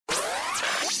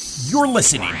You're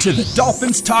listening to the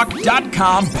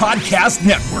DolphinsTalk.com podcast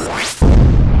network.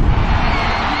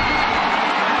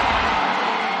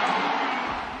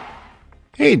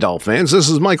 Hey, Dolphins, this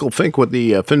is Michael Fink with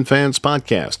the FinFans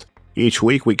Podcast. Each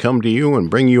week we come to you and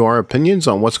bring you our opinions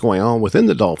on what's going on within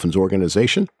the Dolphins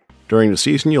organization. During the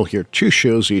season, you'll hear 2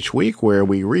 shows each week where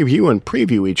we review and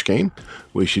preview each game.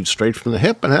 We shoot straight from the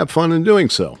hip and have fun in doing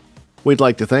so. We'd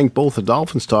like to thank both the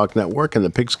Dolphins Talk Network and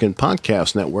the Pigskin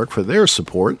Podcast Network for their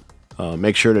support.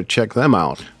 Make sure to check them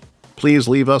out. Please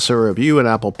leave us a review at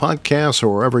Apple Podcasts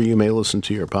or wherever you may listen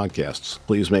to your podcasts.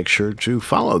 Please make sure to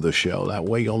follow the show. That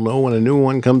way you'll know when a new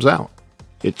one comes out.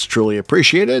 It's truly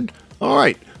appreciated. All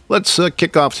right, let's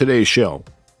kick off today's show.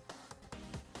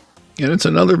 And it's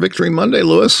another Victory Monday,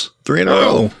 Lewis. 3 in a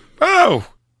row. Oh,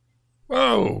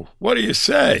 what do you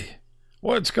say?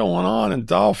 What's going on in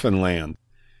Dolphin land?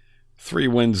 3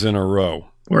 wins in a row.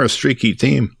 We're a streaky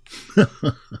team.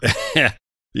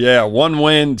 Yeah, 1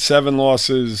 win, 7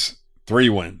 losses, 3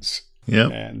 wins.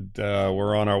 Yep. And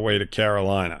we're on our way to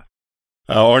Carolina.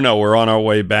 We're on our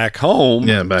way back home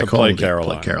back to home play to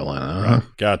Carolina. Play Carolina. Uh-huh. Right.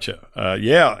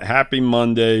 Gotcha. Happy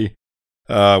Monday.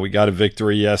 We got a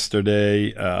victory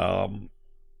yesterday.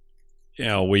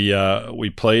 We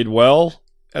played well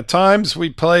at times. We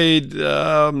played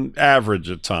average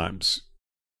at times.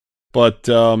 But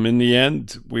in the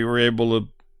end, we were able to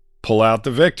pull out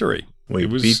the victory. We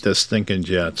beat the stinking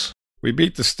Jets. We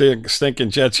beat the stinking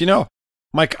Jets. You know,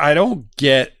 Mike, I don't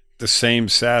get the same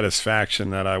satisfaction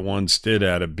that I once did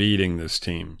out of beating this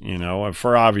team, you know,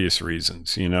 for obvious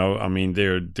reasons. You know, I mean,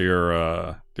 they're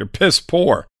piss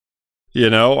poor. You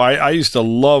know, I used to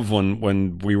love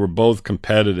when we were both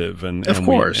competitive and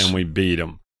we beat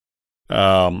them.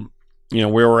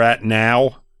 Where we're at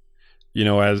now, you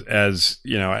know, as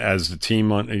the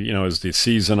team, as the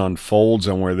season unfolds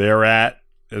and where they're at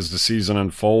as the season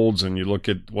unfolds, and you look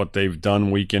at what they've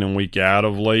done week in and week out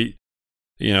of late,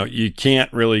 you know, you can't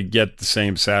really get the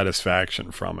same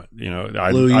satisfaction from it. You know,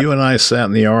 Lou, you and I sat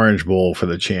in the Orange Bowl for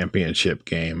the championship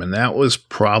game, and that was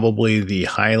probably the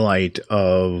highlight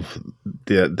of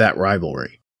that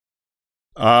rivalry.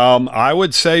 I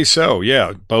would say so.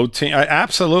 Yeah, both teams,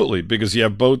 absolutely, because you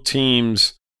have both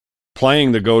teams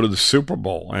playing to go to the Super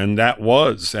Bowl, and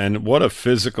what a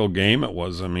physical game it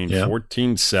was. I mean,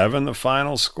 14-7 the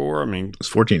final score. I mean, it was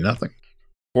 14-0.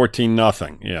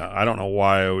 14-0. Yeah, I don't know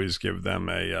why I always give them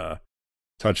a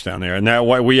touchdown there, and that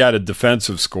why we had a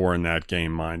defensive score in that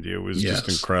game, mind you. It was just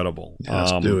incredible.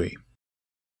 Yes, Dewey.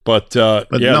 But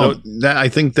I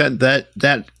think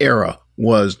that era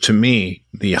was, to me,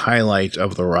 the highlight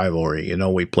of the rivalry. You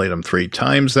know, we played them 3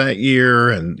 times that year,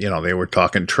 and, you know, they were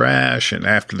talking trash, and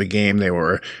after the game, they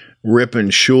were ripping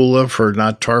Shula for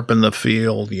not tarping the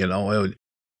field. You know,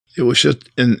 it was just,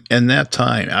 in that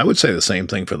time, I would say the same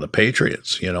thing for the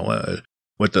Patriots, you know,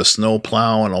 with the snow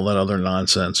plow and all that other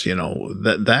nonsense. You know,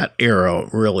 that era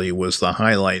really was the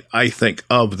highlight, I think,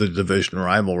 of the division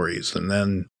rivalries, and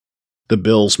then the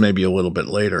Bills maybe a little bit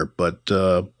later, but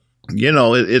you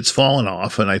know, it's fallen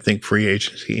off, and I think free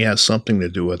agency has something to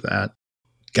do with that.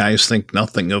 Guys think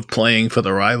nothing of playing for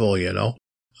the rival, you know.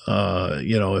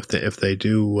 If they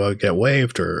do get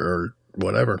waived or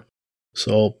whatever.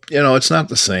 So, you know, it's not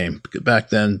the same. Back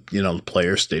then, you know, the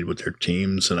players stayed with their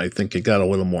teams, and I think it got a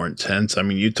little more intense. I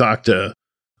mean, you talk to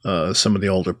some of the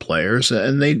older players,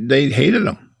 and they hated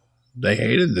them. They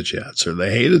hated the Jets, or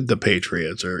they hated the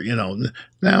Patriots, or, you know,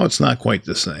 now it's not quite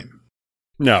the same.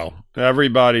 No,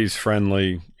 everybody's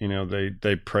friendly. You know,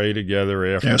 they pray together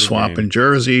after the swapping game.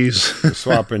 jerseys.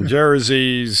 Swapping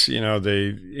jerseys. You know,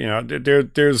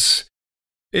 there's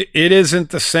it isn't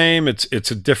the same.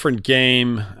 It's a different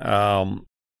game.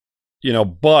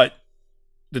 But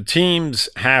the teams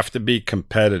have to be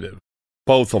competitive,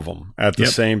 both of them at the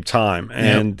same time,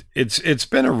 and it's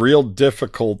been a real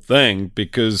difficult thing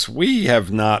because we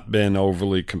have not been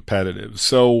overly competitive.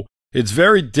 So it's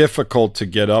very difficult to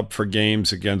get up for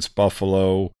games against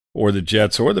Buffalo or the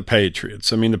Jets or the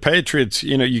Patriots. I mean, the Patriots,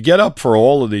 you know, you get up for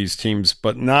all of these teams,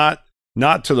 but not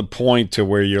to the point to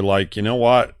where you're like, you know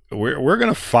what, we're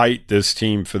going to fight this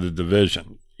team for the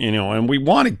division, you know, and we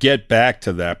want to get back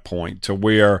to that point to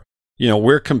where, you know,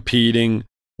 we're competing,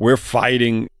 we're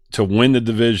fighting to win the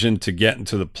division, to get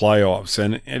into the playoffs.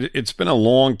 And it's been a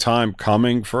long time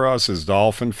coming for us as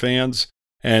Dolphin fans.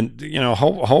 And, you know,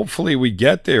 hopefully we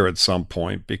get there at some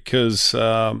point because, we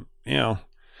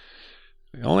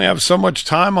only have so much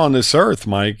time on this earth,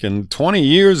 Mike, and 20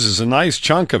 years is a nice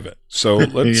chunk of it. So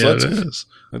let's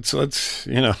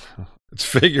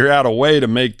figure out a way to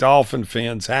make Dolphin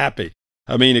fans happy.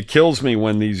 I mean, it kills me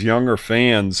when these younger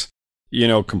fans, you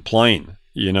know, complain,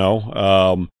 you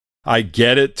know. I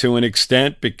get it to an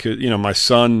extent because, my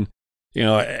son,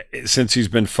 since he's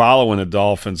been following the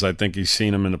Dolphins, I think he's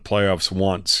seen them in the playoffs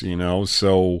once,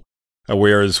 so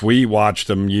whereas we watched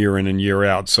them year in and year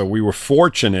out. So we were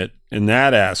fortunate in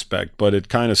that aspect, but it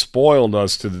kind of spoiled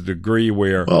us to the degree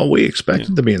where... Well, we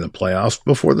expected to be in the playoffs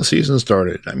before the season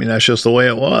started. I mean, that's just the way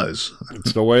it was.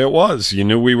 It's the way it was. You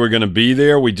knew we were going to be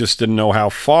there. We just didn't know how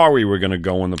far we were going to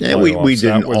go in the playoffs. Yeah, we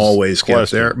didn't always get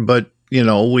there, but,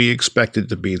 we expected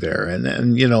to be there.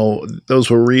 And those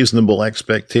were reasonable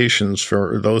expectations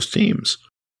for those teams.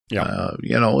 Yeah.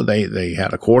 They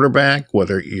had a quarterback,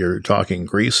 whether you're talking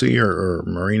Greasy or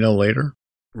Marino later.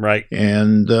 Right.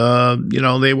 And,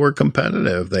 they were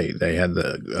competitive. They had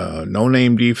the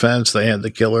no-name defense. They had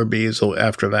the killer bees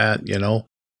after that,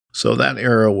 So that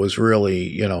era was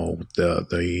really,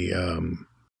 the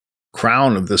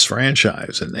crown of this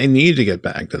franchise. And they need to get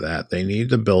back to that. They need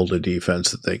to build a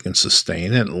defense that they can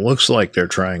sustain. And it looks like they're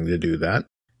trying to do that.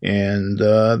 And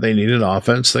they need an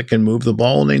offense that can move the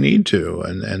ball, and they need to.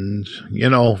 And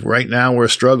right now we're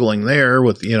struggling there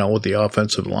with the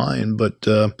offensive line. But,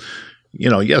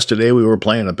 yesterday we were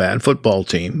playing a bad football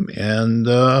team, and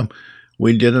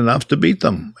we did enough to beat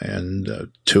them. And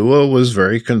Tua was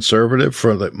very conservative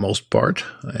for the most part.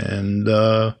 And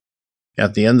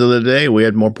at the end of the day, we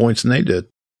had more points than they did.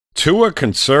 Tua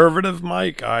conservative,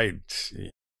 Mike?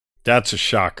 That's a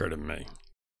shocker to me.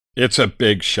 It's a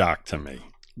big shock to me.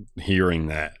 Hearing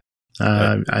that.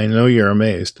 I know you're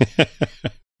amazed.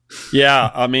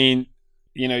 Yeah, I mean,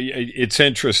 it's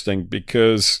interesting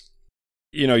because,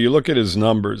 you look at his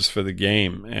numbers for the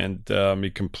game, and he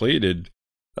completed,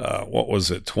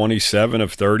 27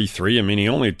 of 33. I mean, he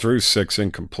only threw 6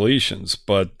 incompletions,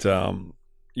 but,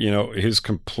 his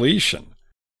completion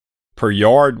per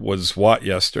yard was what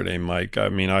yesterday, Mike? I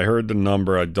mean, I heard the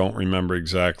number. I don't remember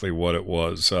exactly what it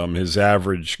was. His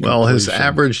average completion. Well, his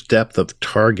average depth of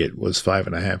target was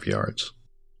 5.5 yards.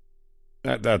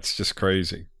 That's just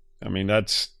crazy. I mean,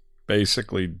 that's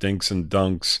basically dinks and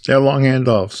dunks. They're long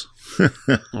handoffs.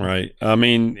 Right. I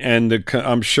mean, and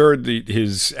I'm sure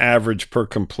his average per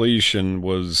completion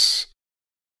was,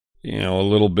 a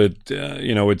little bit,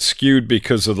 it's skewed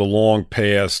because of the long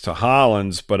pass to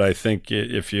Hollins, but I think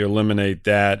if you eliminate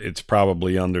that, it's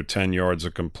probably under 10 yards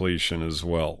of completion as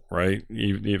well, right?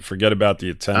 You forget about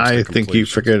the attempts. I think you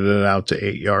figured it out to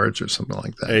 8 yards or something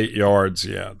like that. 8 yards,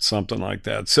 yeah, something like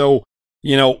that. So,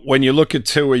 when you look at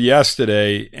Tua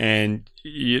yesterday and,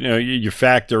 you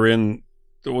factor in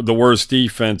the worst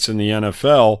defense in the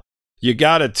NFL, you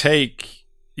got to take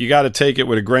it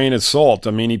with a grain of salt.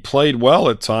 I mean, he played well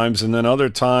at times, and then other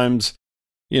times,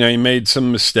 he made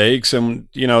some mistakes, and,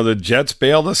 the Jets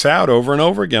bailed us out over and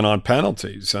over again on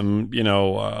penalties.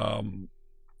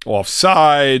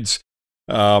 Offsides,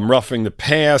 roughing the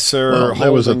passer. Well,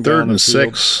 there was a 3rd and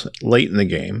 6 late in the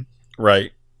game.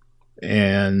 Right.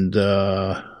 And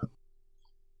a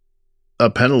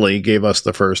penalty gave us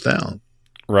the first down.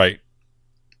 Right.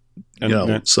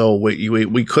 And, so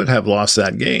we could have lost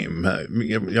that game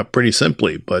pretty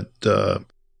simply, but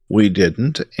we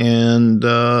didn't, and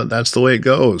that's the way it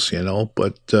goes,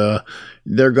 But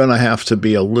they're going to have to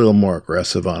be a little more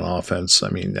aggressive on offense. I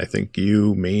mean, I think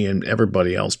you, me, and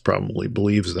everybody else probably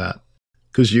believes that,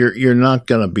 because you're not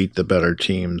going to beat the better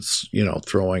teams,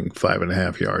 throwing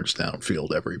 5.5 yards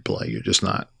downfield every play. You're just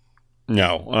not.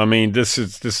 No, I mean, this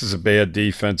is a bad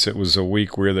defense. It was a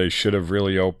week where they should have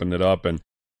really opened it up, and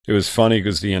it was funny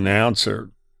because the announcer,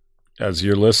 as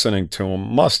you're listening to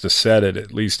him, must have said it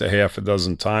at least a half a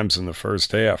dozen times in the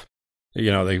first half.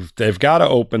 They've got to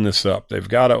open this up. They've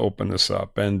got to open this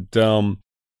up. And, the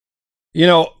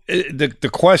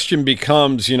question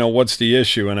becomes, what's the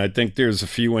issue? And I think there's a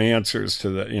few answers to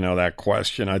that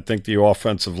question. I think the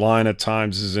offensive line at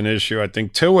times is an issue. I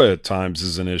think Tua at times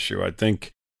is an issue. I think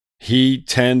he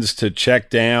tends to check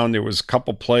down. There was a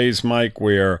couple plays, Mike,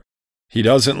 where he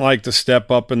doesn't like to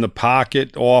step up in the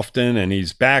pocket often, and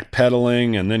he's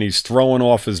backpedaling, and then he's throwing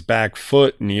off his back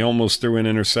foot, and he almost threw an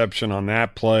interception on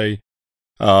that play.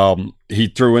 He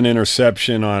threw an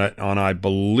interception on I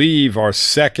believe, our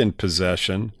second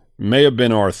possession. May have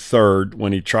been our third,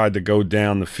 when he tried to go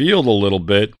down the field a little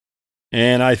bit.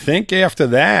 And I think after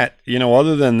that,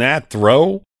 other than that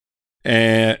throw,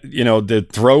 and, the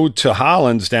throw to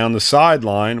Hollins down the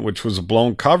sideline, which was a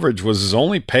blown coverage, was his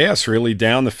only pass really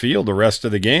down the field the rest of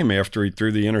the game after he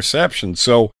threw the interception.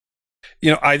 So,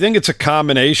 I think it's a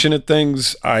combination of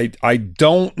things. I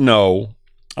don't know.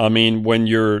 I mean,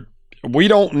 we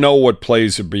don't know what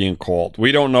plays are being called.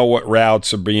 We don't know what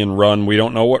routes are being run. We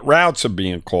don't know what routes are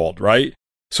being called, right?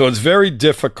 So it's very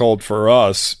difficult for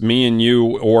us, me and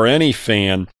you, or any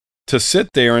fan, to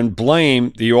sit there and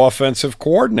blame the offensive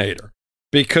coordinator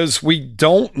because we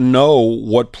don't know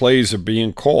what plays are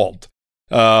being called.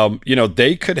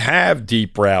 They could have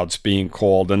deep routes being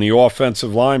called and the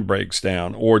offensive line breaks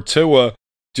down, or Tua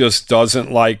just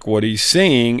doesn't like what he's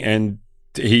seeing and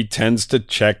he tends to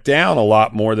check down a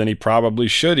lot more than he probably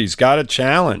should. He's got a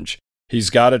challenge. He's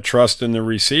got to trust in the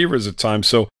receivers at times.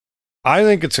 So I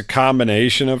think it's a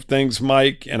combination of things,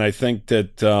 Mike, and I think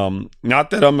that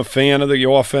not that I'm a fan of the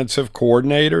offensive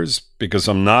coordinators, because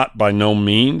I'm not by no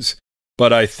means,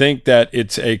 but I think that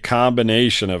it's a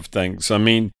combination of things. I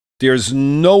mean, there's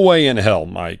no way in hell,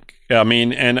 Mike. I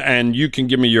mean, and you can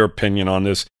give me your opinion on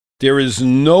this. There is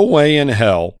no way in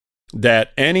hell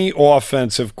that any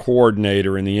offensive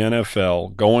coordinator in the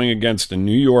NFL going against the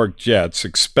New York Jets,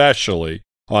 especially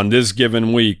on this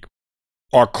given week,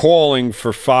 are calling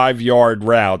for 5-yard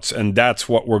routes, and that's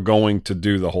what we're going to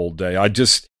do the whole day.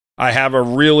 I have a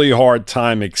really hard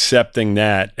time accepting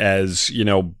that as,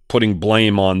 putting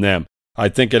blame on them. I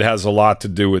think it has a lot to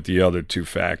do with the other two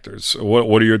factors.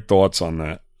 What are your thoughts on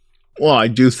that? Well, I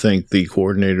do think the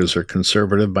coordinators are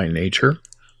conservative by nature,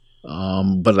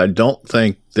 but I don't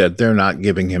think that they're not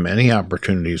giving him any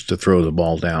opportunities to throw the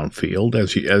ball downfield,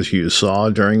 as you saw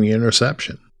during the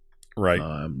interception. Right.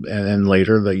 And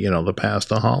later, the pass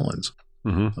to Hollins.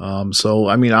 Mm-hmm. So,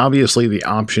 I mean, obviously the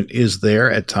option is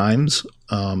there at times.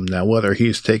 Now, whether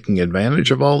he's taking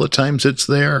advantage of all the times it's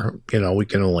there, we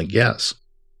can only guess.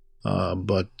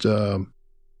 But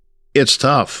it's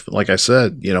tough. Like I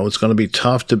said, it's going to be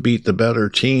tough to beat the better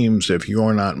teams if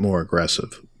you're not more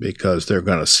aggressive, because they're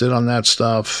going to sit on that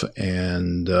stuff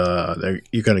and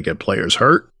you're going to get players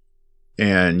hurt.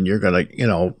 And you're going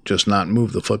to, just not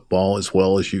move the football as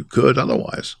well as you could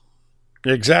otherwise.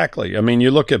 Exactly. I mean, you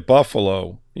look at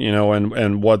Buffalo,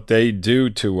 and what they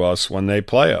do to us when they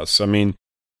play us. I mean,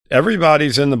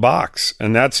 everybody's in the box,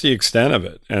 and that's the extent of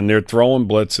it. And they're throwing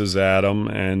blitzes at them,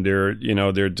 and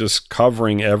they're just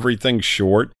covering everything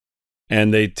short,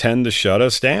 and they tend to shut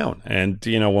us down. And,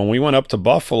 when we went up to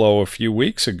Buffalo a few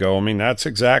weeks ago, I mean, that's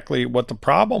exactly what the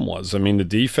problem was. I mean, the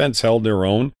defense held their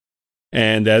own.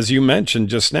 And as you mentioned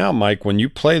just now, Mike, when you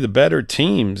play the better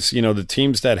teams, the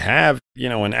teams that have,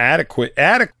 an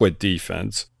adequate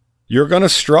defense, you're going to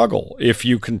struggle if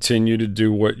you continue to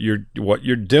do what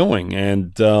you're doing.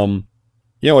 And,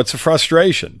 it's a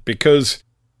frustration because,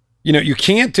 you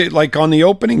can't do, like on the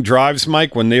opening drives,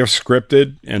 Mike, when they're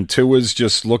scripted and Tua's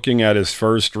just looking at his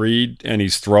first read and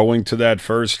he's throwing to that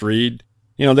first read,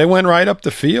 they went right up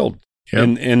the field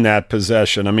in that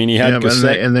possession. I mean, he had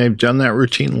and they've done that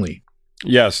routinely.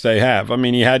 Yes, they have. I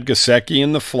mean, he had Gesicki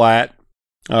in the flat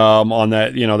on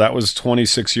that. That was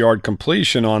 26-yard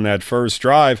completion on that first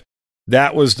drive.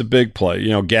 That was the big play.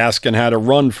 Gaskin had a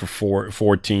run for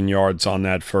 14 yards on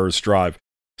that first drive.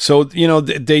 So,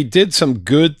 they did some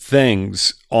good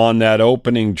things on that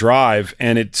opening drive,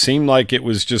 and it seemed like it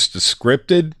was just a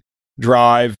scripted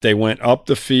drive. They went up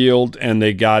the field, and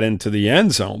they got into the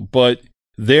end zone. But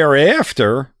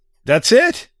thereafter, that's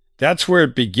it. That's where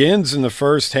it begins in the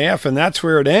first half, and that's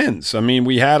where it ends. I mean,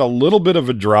 we had a little bit of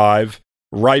a drive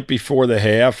right before the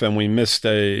half, and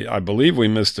I believe we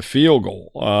missed a field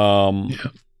goal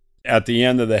at the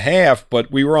end of the half,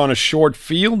 but we were on a short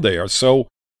field there. So,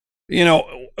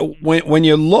 when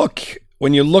you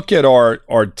look at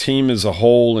our team as a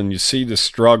whole and you see the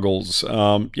struggles,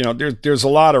 there's a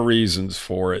lot of reasons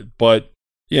for it, but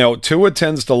Tua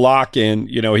tends to lock in.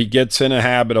 He gets in a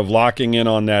habit of locking in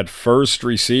on that first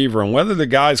receiver, and whether the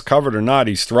guy's covered or not,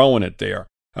 he's throwing it there.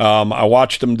 I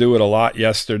watched him do it a lot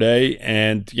yesterday,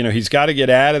 and, he's got to get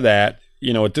out of that.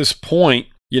 At this point,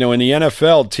 in the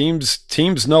NFL,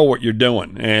 teams know what you're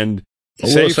doing. And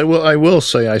I will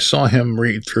say I saw him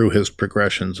read through his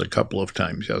progressions a couple of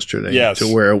times yesterday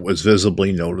to where it was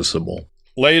visibly noticeable.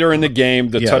 Later in the game,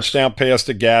 the touchdown pass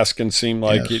to Gaskin seemed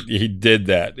like he did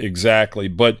that. Exactly.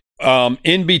 But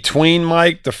in between,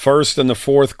 Mike, the first and the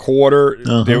fourth quarter,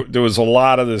 there was a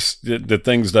lot of the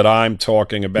things that I'm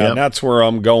talking about. Yep. And that's where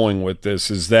I'm going with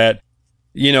this is that,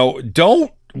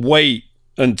 don't wait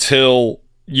until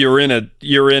you're in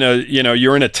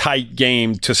a tight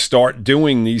game to start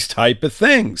doing these type of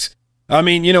things. I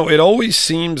mean, it always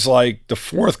seems like the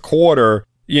fourth quarter,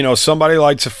 somebody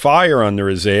lights a fire under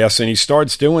his ass and he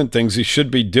starts doing things he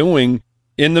should be doing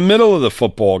in the middle of the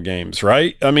football games,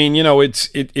 right? I mean,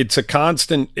 it's a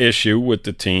constant issue with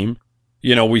the team.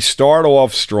 We start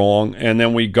off strong and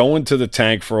then we go into the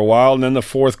tank for a while, and then the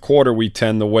fourth quarter we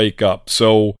tend to wake up.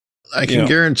 So I can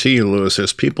guarantee you, Lewis,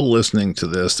 there's people listening to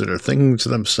this that are thinking to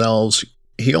themselves,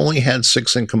 he only had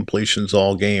 6 incompletions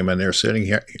all game and they're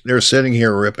sitting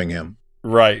here ripping him.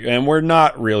 Right. And we're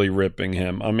not really ripping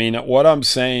him. I mean, what I'm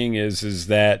saying is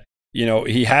that,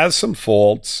 he has some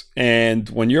faults, and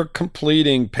when you're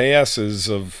completing passes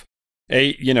of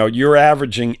 8, you're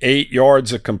averaging 8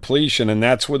 yards of completion, and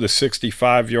that's with a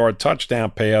 65-yard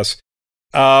touchdown pass.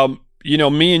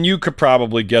 Me and you could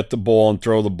probably get the ball and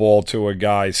throw the ball to a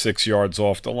guy 6 yards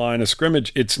off the line of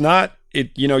scrimmage.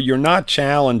 You're not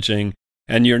challenging,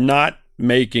 and you're not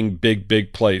making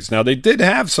big plays. Now, they did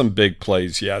have some big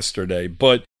plays yesterday,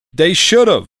 but they should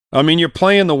have. I mean, you're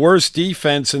playing the worst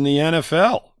defense in the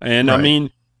NFL. And, right. I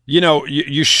mean,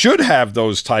 you should have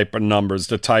those type of numbers,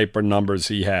 the type of numbers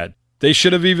he had. They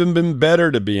should have even been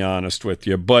better, to be honest with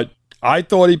you. But I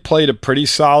thought he played a pretty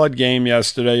solid game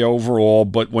yesterday overall.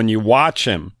 But when you watch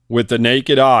him with the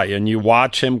naked eye and you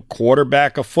watch him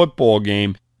quarterback a football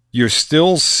game, you're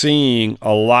still seeing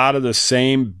a lot of the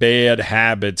same bad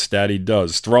habits that he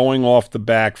does, throwing off the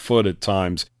back foot at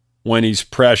times when he's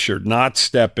pressured, not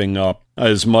stepping up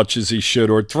as much as he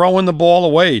should, or throwing the ball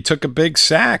away. He took a big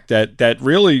sack that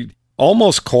really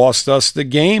almost cost us the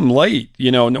game late,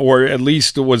 or at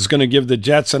least it was going to give the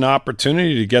Jets an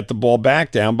opportunity to get the ball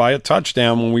back down by a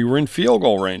touchdown when we were in field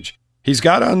goal range. He's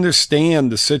got to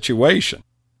understand the situation.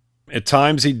 At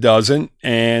times he doesn't,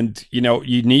 and,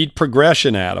 you need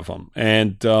progression out of him.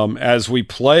 And as we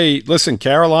play, listen,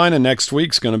 Carolina next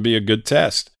week's going to be a good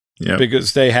test. Yep.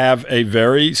 Because they have a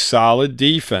very solid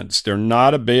defense. They're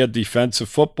not a bad defensive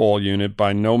football unit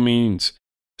by no means.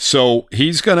 So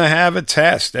he's going to have a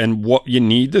test. And what you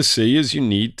need to see is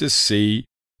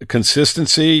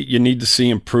consistency. You need to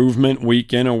see improvement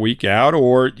week in and week out.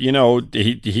 Or,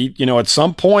 at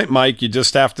some point, Mike, you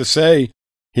just have to say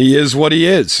he is what he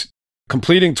is.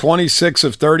 Completing 26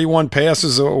 of 31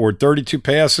 passes or 32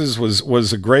 passes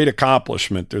was a great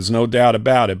accomplishment. There's no doubt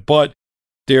about it. But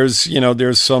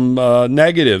there's some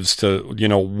negatives to,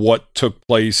 what took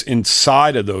place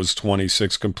inside of those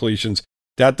 26 completions.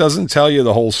 That doesn't tell you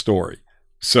the whole story.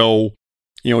 So,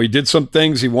 he did some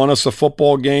things. He won us a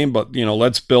football game, but,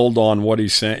 let's build on what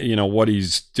he's saying, what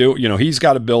he's doing. He's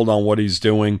got to build on what he's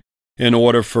doing in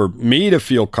order for me to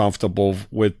feel comfortable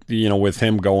with, with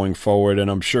him going forward. And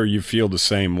I'm sure you feel the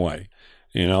same way,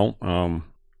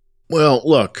 Well,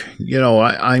 look,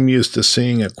 I'm used to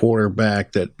seeing a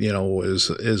quarterback that,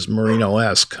 is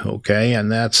Marino-esque, okay?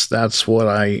 And that's what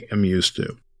I am used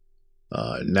to.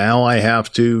 Now I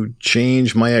have to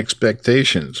change my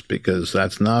expectations because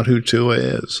that's not who Tua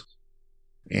is.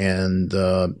 And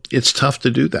it's tough to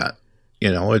do that.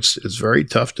 It's very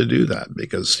tough to do that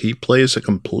because he plays a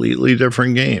completely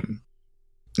different game.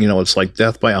 It's like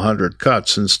death by 100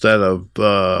 cuts instead of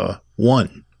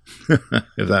one.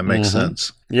 If that makes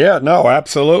sense. Yeah, no,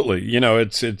 absolutely.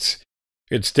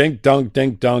 It's dink dunk,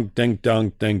 dink dunk, dink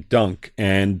dunk, dink dunk.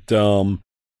 And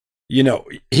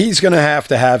he's going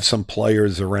to have some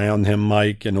players around him,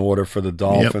 Mike, in order for the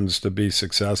Dolphins to be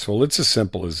successful. It's as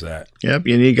simple as that. Yep,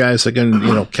 you need guys that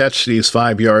can, catch these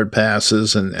 5-yard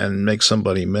passes and make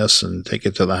somebody miss and take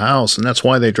it to the house. And that's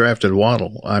why they drafted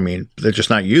Waddle. I mean, they're just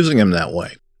not using him that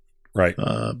way. Right.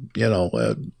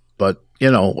 But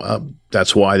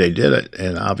that's why they did it.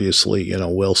 And obviously,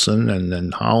 Wilson and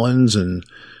then Hollins and,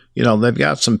 they've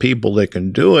got some people that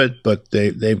can do it, but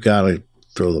they've got to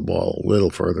throw the ball a little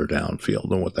further downfield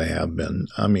than what they have been.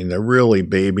 I mean, they're really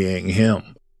babying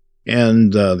him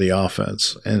and the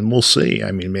offense. And we'll see.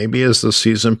 I mean, maybe as the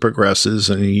season progresses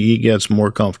and he gets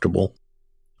more comfortable,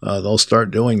 they'll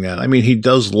start doing that. I mean, he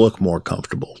does look more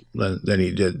comfortable than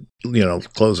he did,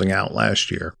 closing out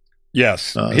last year. Yes.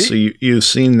 So you've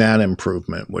seen that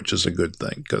improvement, which is a good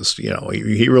thing because,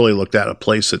 he really looked out of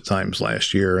place at times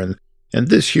last year. And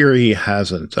this year he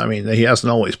hasn't. I mean, he hasn't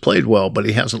always played well, but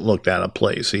he hasn't looked out of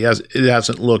place. It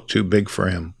hasn't looked too big for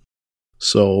him.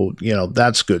 So,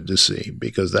 that's good to see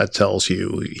because that tells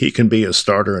you he can be a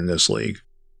starter in this league.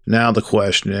 Now the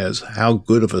question is, how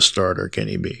good of a starter can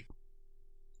he be?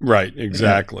 Right,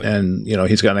 exactly. And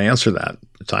he's got to answer that.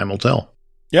 Time will tell.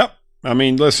 Yep. I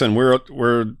mean, listen,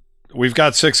 we've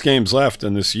got 6 games left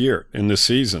in this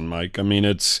season, Mike. I mean,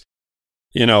 it's,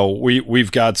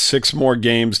 we've got 6 more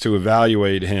games to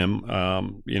evaluate him.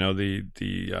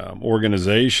 The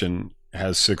organization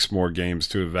has 6 more games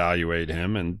to evaluate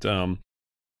him. And,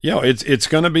 it's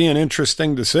going to be an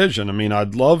interesting decision. I mean,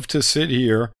 I'd love to sit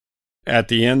here at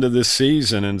the end of this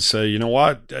season and say, you know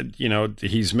what,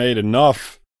 he's made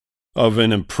enough of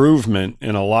an improvement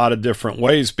in a lot of different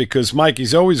ways because, Mike,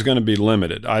 he's always going to be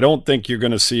limited. I don't think you're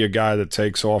going to see a guy that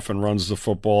takes off and runs the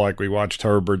football like we watched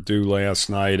Herbert do last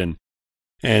night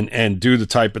and do the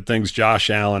type of things Josh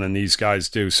Allen and these guys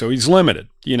do. So he's limited.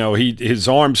 His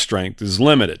arm strength is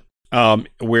limited.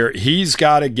 Where he's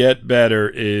got to get better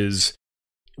is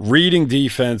reading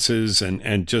defenses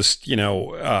and just,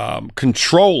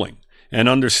 controlling and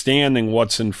understanding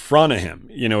what's in front of him.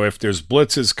 If there's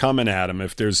blitzes coming at him,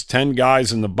 if there's 10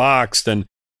 guys in the box, then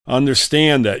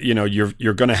understand that,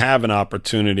 you're going to have an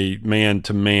opportunity man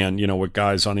to man, with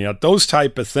guys on the out, those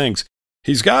type of things.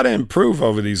 He's got to improve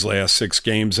over these last 6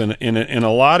 games in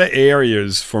a lot of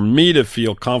areas for me to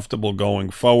feel comfortable going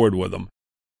forward with him.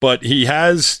 But he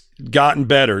has gotten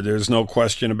better. There's no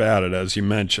question about it, as you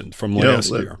mentioned, from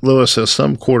last year. Lewis has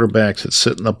some quarterbacks that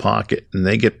sit in the pocket and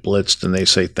they get blitzed and they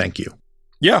say thank you.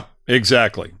 Yeah,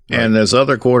 exactly. Right. And there's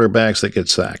other quarterbacks that get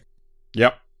sacked.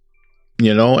 Yep.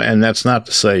 And that's not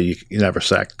to say you never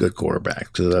sack a good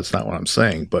quarterback, because that's not what I'm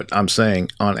saying. But I'm saying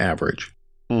on average,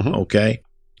 okay?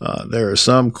 There are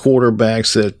some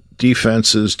quarterbacks that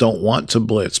defenses don't want to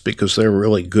blitz because they're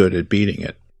really good at beating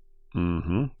it.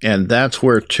 Mm-hmm. And that's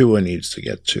where Tua needs to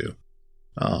get to.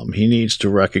 He needs to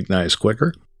recognize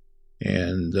quicker,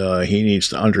 and he needs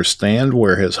to understand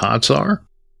where his hots are.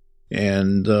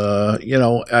 And,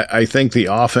 I think the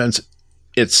offense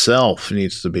itself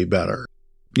needs to be better.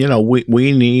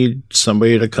 We need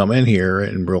somebody to come in here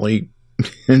and really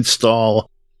install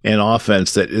an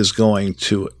offense that is going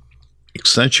to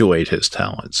accentuate his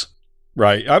talents.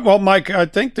 Right. Well, Mike, I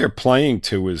think they're playing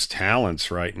to his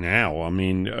talents right now. I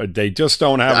mean, they just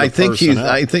don't have. I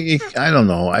don't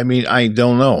know. I mean, I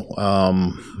don't know.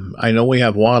 I know we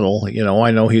have Waddle.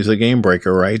 I know he's a game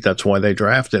breaker, right? That's why they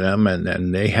drafted him,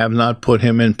 and they have not put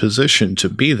him in position to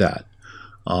be that.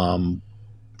 And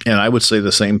I would say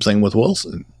the same thing with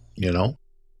Wilson.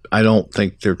 I don't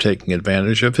think they're taking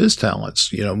advantage of his talents.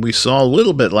 We saw a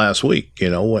little bit last week.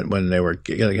 When they were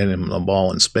getting him the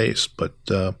ball in space, but.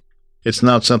 It's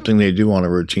not something they do on a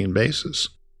routine basis.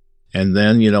 And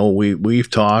then,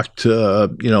 we've talked,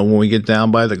 when we get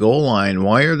down by the goal line,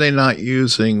 why are they not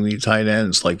using the tight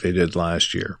ends like they did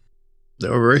last year? They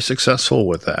were very successful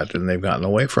with that, and they've gotten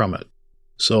away from it.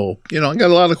 So, I got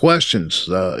a lot of questions,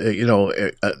 in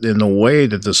the way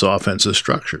that this offense is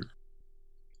structured.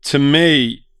 To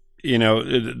me,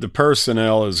 the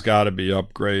personnel has got to be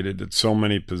upgraded at so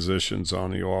many positions on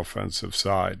the offensive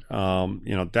side.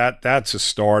 That's a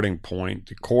starting point.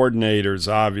 The coordinators,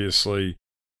 obviously,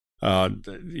 I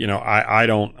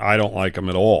don't like them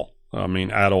at all. I mean,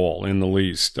 at all, in the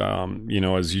least.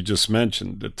 As you just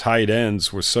mentioned, the tight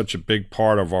ends were such a big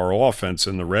part of our offense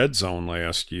in the red zone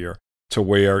last year, to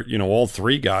where, all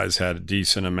 3 guys had a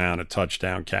decent amount of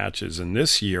touchdown catches. And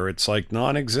this year, it's like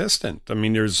non-existent. I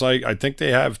mean, I think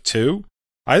they have 2.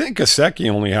 I think Gesicki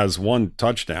only has 1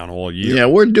 touchdown all year. Yeah,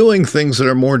 we're doing things that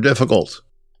are more difficult.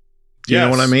 You know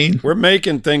what I mean? We're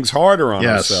making things harder on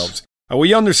ourselves.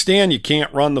 We understand you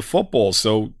can't run the football,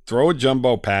 so throw a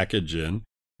jumbo package in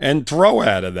and throw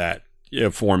out of that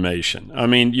formation. I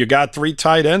mean, you got 3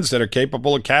 tight ends that are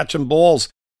capable of catching balls.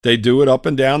 They do it up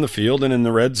and down the field, and in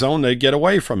the red zone, they get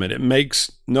away from it.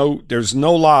 There's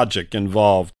no logic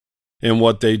involved in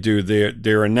what they do.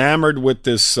 They're enamored with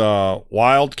this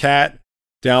wildcat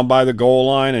down by the goal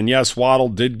line, and yes, Waddle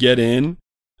did get in,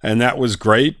 and that was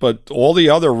great, but all the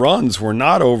other runs were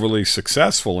not overly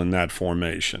successful in that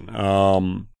formation.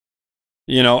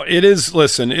 It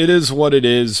is what it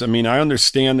is. I mean, I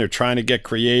understand they're trying to get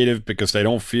creative because they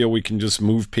don't feel we can just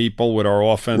move people with our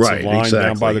offensive line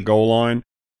down by the goal line.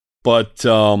 But,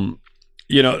 they're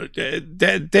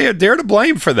to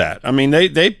blame for that. I mean,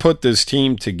 they put this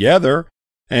team together,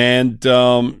 and,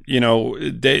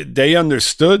 they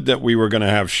understood that we were going to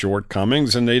have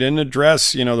shortcomings, and they didn't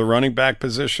address, the running back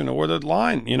position or the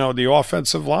line, the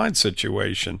offensive line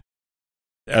situation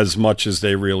as much as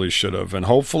they really should have. And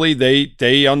hopefully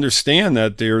they understand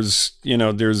that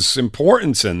there's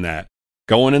importance in that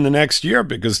going in the next year,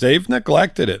 because they've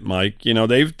neglected it, Mike.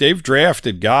 They've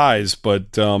drafted guys,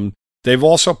 but they've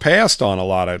also passed on a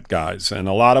lot of guys and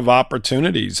a lot of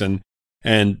opportunities, and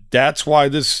that's why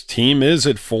this team is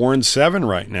at 4-7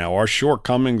 right now. Our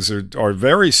shortcomings are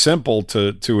very simple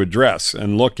to address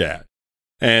and look at.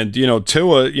 And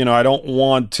Tua, I don't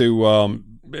want to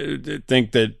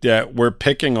think that we're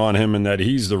picking on him and that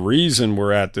he's the reason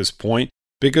we're at this point,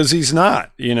 because he's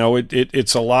not.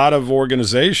 It's a lot of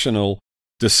organizational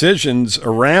decisions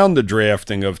around the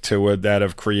drafting of Tua that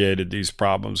have created these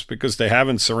problems, because they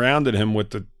haven't surrounded him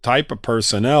with the type of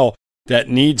personnel that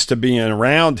needs to be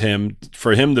around him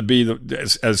for him to be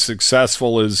as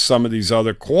successful as some of these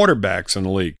other quarterbacks in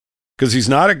the league, because he's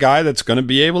not a guy that's going to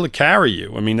be able to carry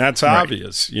you. I mean, that's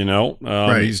obvious,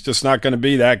 He's just not going to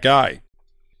be that guy.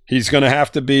 He's going to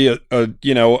have to be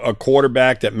a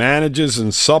quarterback that manages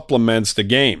and supplements the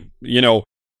game,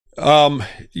 Go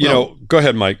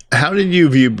ahead, Mike. How did you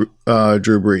view Drew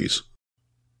Brees?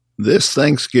 This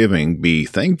Thanksgiving, be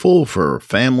thankful for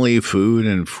family, food,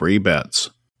 and free bets.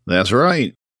 That's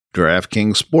right.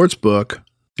 DraftKings Sportsbook,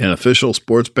 an official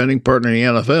sports betting partner in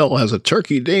the NFL, has a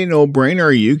Turkey Day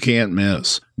no-brainer you can't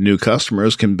miss. New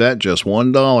customers can bet just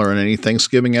 $1 on any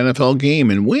Thanksgiving NFL game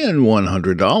and win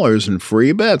 $100 in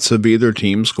free bets if either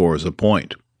team scores a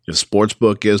point. If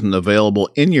Sportsbook isn't available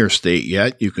in your state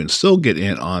yet, you can still get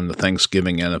in on the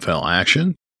Thanksgiving NFL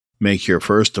action. Make your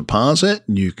first deposit,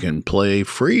 and you can play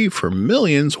free for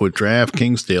millions with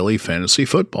DraftKings daily fantasy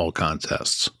football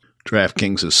contests.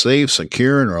 DraftKings is safe,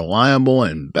 secure, and reliable,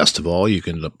 and best of all, you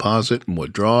can deposit and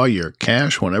withdraw your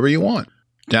cash whenever you want.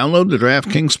 Download the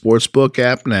DraftKings Sportsbook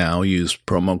app now. Use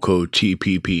promo code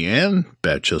TPPN.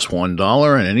 Bet just $1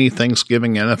 on any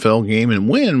Thanksgiving NFL game and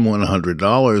win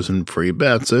 $100 in free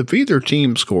bets if either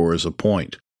team scores a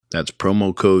point. That's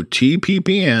promo code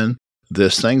TPPN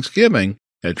this Thanksgiving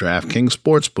at DraftKings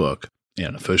Sportsbook,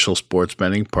 an official sports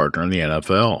betting partner in the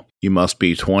NFL. You must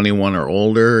be 21 or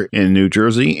older in New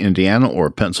Jersey, Indiana,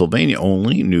 or Pennsylvania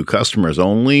only. New customers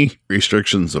only.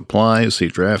 Restrictions apply. See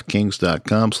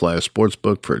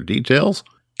DraftKings.com/sportsbook for details.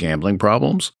 Gambling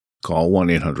problems? Call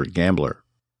 1-800-GAMBLER.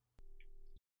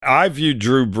 I view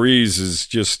Drew Brees as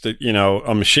just,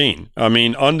 a machine. I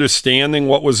mean, understanding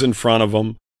what was in front of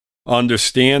him,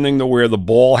 understanding where the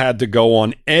ball had to go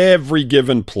on every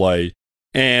given play.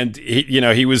 And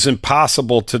he was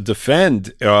impossible to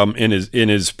defend in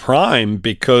his prime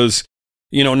because,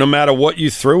 no matter what you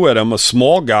threw at him, a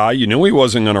small guy, you knew he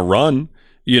wasn't going to run.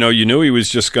 You knew he was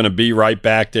just going to be right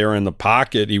back there in the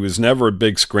pocket. He was never a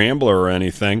big scrambler or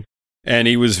anything. And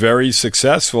he was very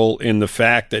successful in the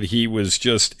fact that he was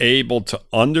just able to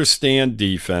understand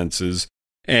defenses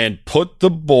and put the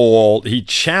ball. He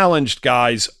challenged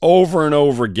guys over and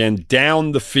over again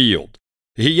down the field.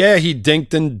 He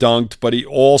dinked and dunked, but he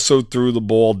also threw the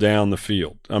ball down the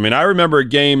field. I mean, I remember a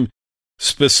game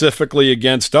specifically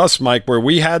against us, Mike, where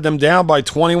we had them down by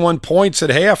 21 points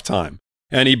at halftime,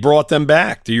 and he brought them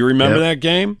back. Do you remember that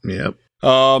game? Yep.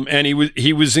 And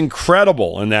he was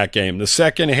incredible in that game. The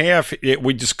second half,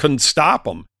 we just couldn't stop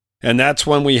him. And that's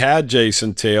when we had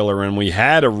Jason Taylor, and we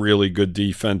had a really good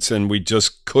defense, and we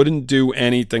just couldn't do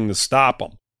anything to stop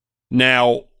him.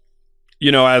 Now,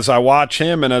 as I watch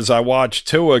him and as I watch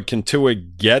Tua, can Tua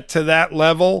get to that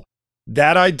level?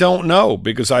 That I don't know,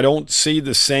 because I don't see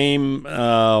the same,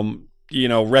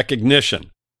 recognition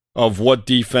of what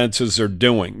defenses are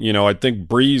doing. I think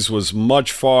Brees was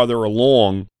much farther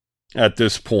along at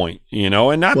this point,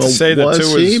 and not to say that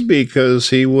Tua was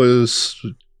because he was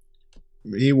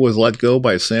let go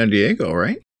by San Diego,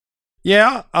 right?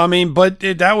 Yeah, I mean, but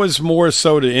that was more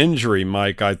so to injury,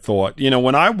 Mike, I thought.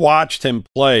 When I watched him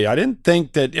play, I didn't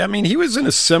think that, he was in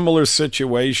a similar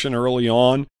situation early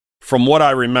on from what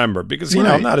I remember, because,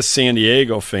 I'm not a San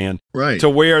Diego fan, right? To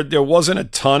where there wasn't a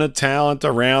ton of talent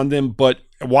around him, but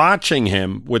watching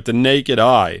him with the naked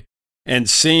eye and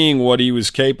seeing what he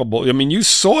was capable, you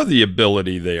saw the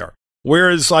ability there.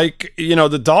 Whereas,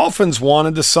 the Dolphins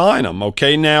wanted to sign him,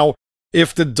 okay? Now,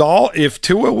 if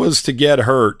Tua was to get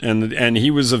hurt and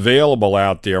he was available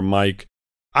out there, Mike,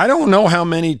 I don't know how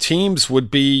many teams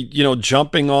would be,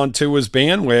 jumping onto his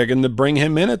bandwagon to bring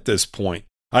him in at this point.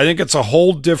 I think it's a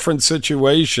whole different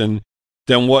situation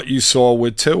than what you saw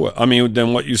with Tua.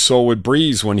 Than what you saw with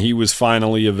Brees when he was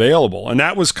finally available. And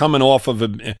that was coming off of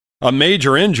a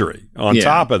major injury on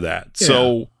top of that. Yeah.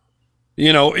 So,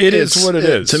 it is what it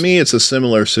is. To me, it's a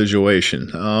similar situation.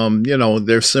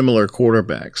 They're similar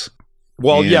quarterbacks.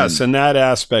 Well, yes, in that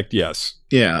aspect, yes.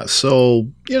 Yeah,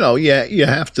 so, you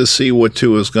have to see what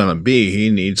Tua's going to be. He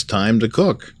needs time to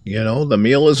cook. The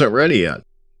meal isn't ready yet.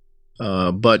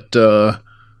 But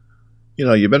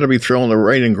you better be throwing the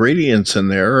right ingredients in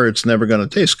there or it's never going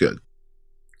to taste good.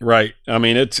 Right.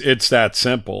 It's that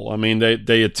simple.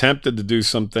 They attempted to do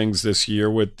some things this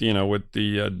year with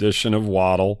the addition of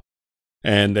Waddle.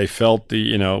 And they felt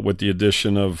with the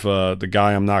addition of the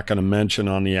guy I'm not going to mention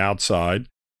on the outside,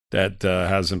 that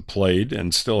hasn't played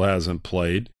and still hasn't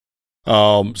played.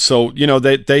 So,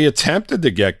 they attempted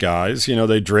to get guys.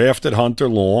 They drafted Hunter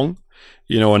Long,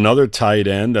 another tight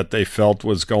end that they felt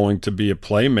was going to be a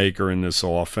playmaker in this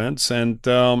offense. And,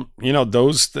 the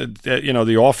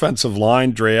offensive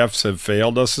line drafts have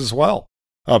failed us as well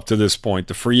up to this point.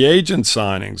 The free agent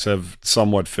signings have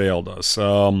somewhat failed us.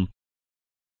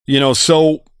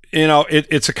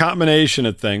 It's a combination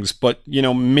of things, but,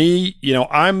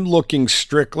 I'm looking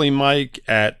strictly, Mike,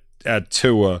 at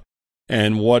Tua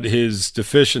and what his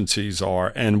deficiencies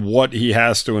are and what he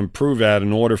has to improve at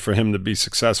in order for him to be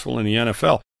successful in the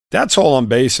NFL. That's all I'm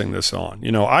basing this on.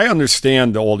 I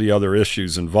understand all the other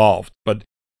issues involved, but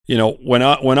when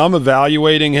I'm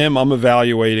evaluating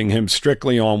him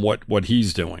strictly on what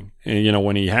he's doing. And,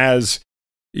 when he has,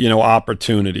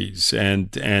 opportunities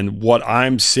and what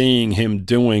I'm seeing him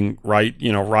doing right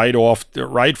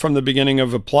from the beginning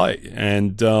of a play.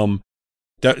 And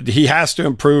that he has to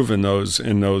improve in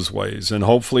those ways. And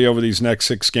hopefully over these next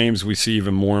 6 games, we see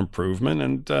even more improvement.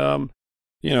 And,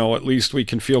 at least we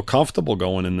can feel comfortable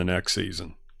going in the next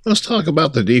season. Let's talk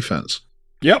about the defense.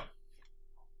 Yep.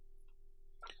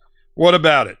 What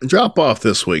about it? Drop off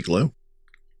this week, Lou.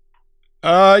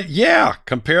 Yeah,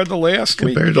 compared to last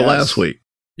week.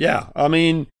 Yeah, I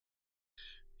mean,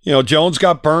 Jones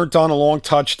got burnt on a long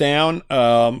touchdown.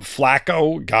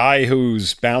 Flacco, guy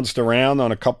who's bounced around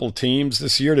on a couple of teams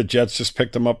this year. The Jets just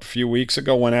picked him up a few weeks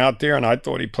ago, went out there, and I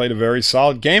thought he played a very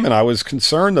solid game, and I was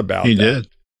concerned about He that. did.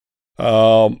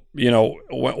 When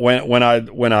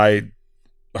I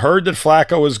heard that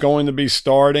Flacco was going to be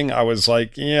starting, I was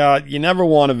like, yeah, you never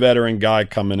want a veteran guy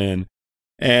coming in.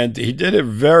 And he did a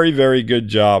very, very good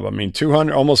job. I mean,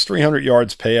 almost 300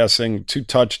 yards passing, 2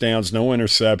 touchdowns, no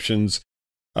interceptions.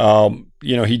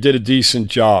 He did a decent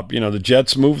job. The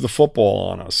Jets moved the football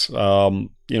on us.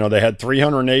 They had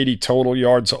 380 total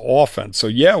yards of offense. So,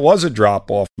 yeah, it was a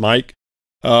drop-off, Mike.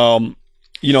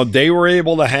 They were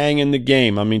able to hang in the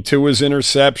game. I mean, Tua's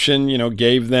interception,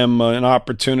 gave them an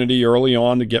opportunity early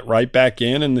on to get right back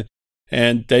in,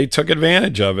 and they took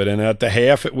advantage of it. And at the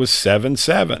half, it was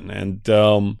 7-7. And,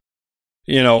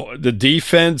 the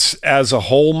defense as a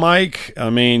whole, Mike, I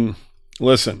mean,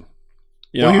 listen.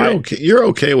 You're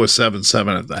okay with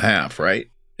 7-7 at the half, right?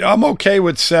 I'm okay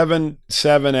with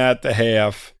 7-7 at the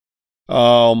half.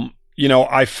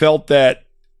 I felt that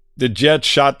the Jets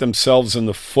shot themselves in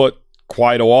the foot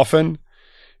quite often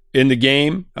in the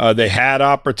game. They had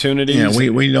opportunities. Yeah,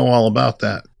 we know all about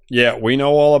that. Yeah, we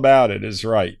know all about it, is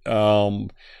right.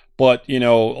 But,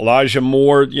 Elijah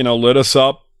Moore, lit us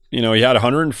up. He had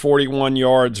 141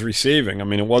 yards receiving. I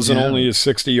mean, it wasn't only a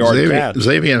 60-yard catch.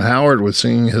 Xavier Howard was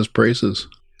singing his praises.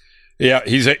 Yeah,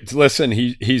 he's a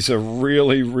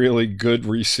really, really good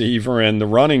receiver. And the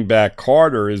running back,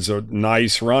 Carter, is a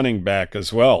nice running back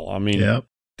as well. I mean,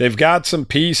 They've got some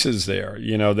pieces there.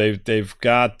 They've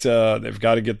got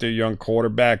to get their young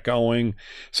quarterback going,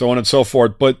 so on and so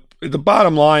forth. But the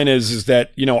bottom line is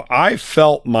that, I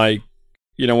felt, Mike,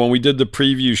 when we did the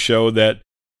preview show, that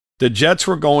the Jets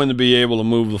were going to be able to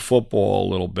move the football a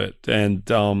little bit. And,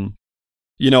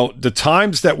 the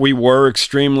times that we were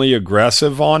extremely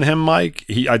aggressive on him, Mike,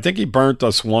 I think he burnt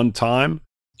us one time.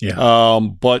 Yeah.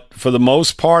 But for the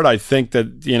most part, I think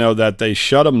that, that they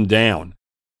shut him down.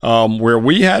 Where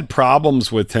we had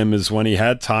problems with him is when he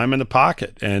had time in the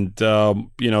pocket. And,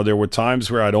 there were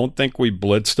times where I don't think we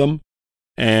blitzed him,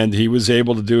 and he was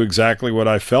able to do exactly what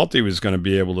I felt he was going to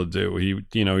be able to do.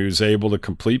 He was able to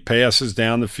complete passes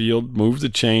down the field, move the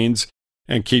chains,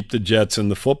 and keep the Jets in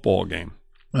the football game.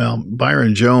 Well,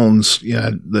 Byron Jones,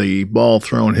 had the ball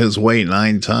thrown his way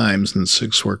 9 times and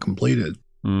 6 were completed.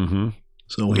 Mm-hmm.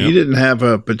 So he didn't have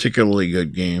a particularly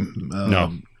good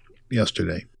game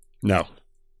yesterday. No.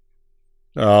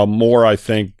 Moore, I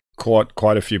think, caught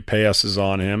quite a few passes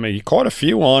on him. He caught a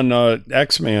few on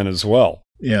X-Man as well.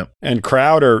 Yeah. And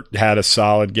Crowder had a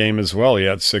solid game as well. He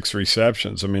had 6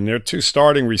 receptions. I mean, their 2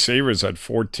 starting receivers had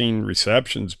 14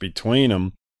 receptions between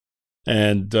them.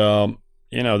 And, Moore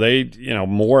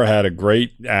had a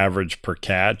great average per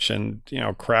catch. And,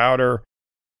 Crowder,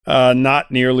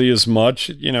 not nearly as much.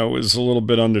 It was a little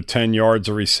bit under 10 yards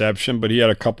of reception, but he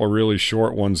had a couple of really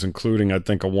short ones, including, I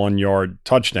think, a 1-yard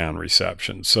touchdown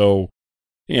reception. So,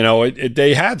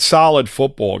 they had solid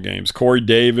football games. Corey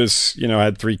Davis,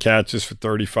 had 3 catches for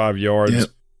 35 yards. Yep.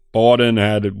 Bawden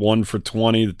had 1 for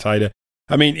 20, the tight end.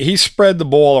 I mean, he spread the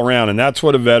ball around, and that's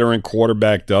what a veteran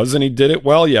quarterback does, and he did it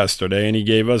well yesterday, and he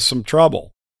gave us some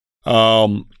trouble.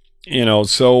 The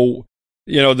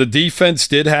defense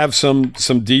did have some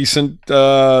decent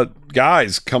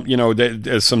guys come,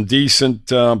 some decent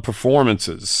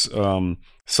performances.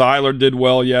 Seiler did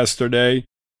well yesterday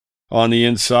on the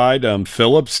inside.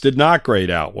 Phillips did not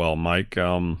grade out well, Mike.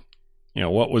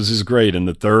 What was his grade, in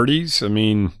the 30s? I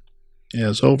mean,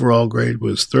 his overall grade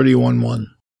was 31-1.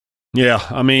 Yeah,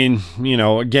 I mean,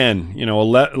 again,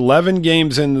 11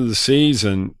 games into the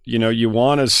season, you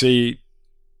want to see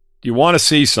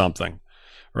something.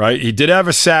 Right. He did have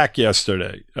a sack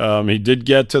yesterday. He did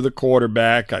get to the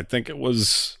quarterback. I think it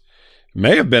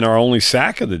may have been our only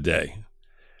sack of the day.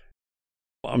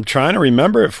 I'm trying to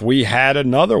remember if we had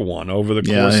another one over the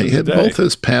course of the day. Both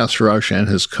his pass rush and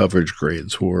his coverage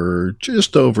grades were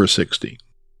just over 60.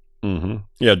 Mm-hmm.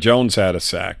 Yeah, Jones had a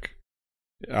sack.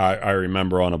 I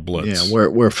remember on a blitz. Yeah,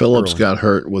 where Phillips got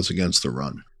hurt was against the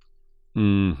run.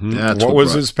 Mm-hmm. What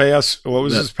was his pass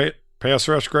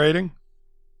rush grading?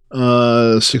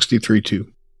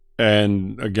 63-2.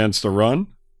 And against the run,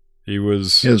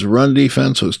 his run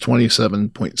defense was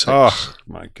 27.6. Oh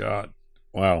my God!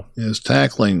 Wow. His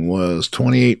tackling was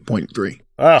 28.3.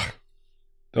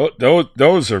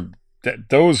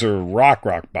 Those are rock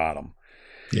bottom.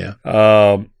 Yeah.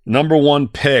 Number one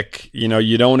pick,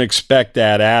 you don't expect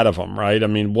that out of him, right? I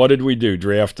mean, what did we do?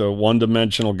 Draft a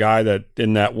one-dimensional guy that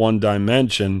in that one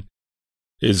dimension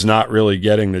is not really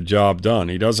getting the job done.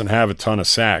 He doesn't have a ton of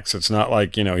sacks. It's not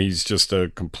like, he's just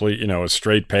a complete, a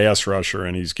straight pass rusher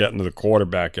and he's getting to the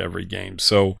quarterback every game.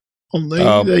 So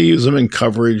they use him in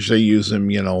coverage. They use him,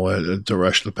 to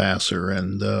rush the passer.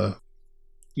 And,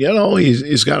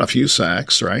 he's got a few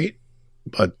sacks, right?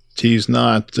 But he's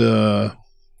not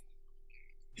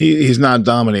he's not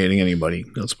dominating anybody.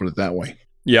 Let's put it that way.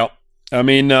 Yep. I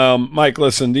mean, Mike,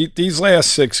 listen, these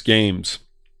last 6 games,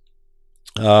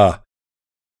 you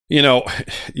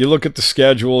look at the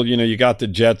schedule, you got the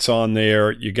Jets on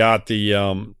there. You got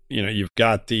the, you've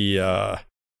got the,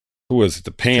 who is it?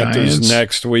 The Panthers Giants.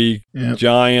 Next week. Yep.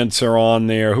 Giants are on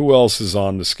there. Who else is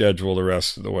on the schedule the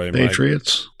rest of the way,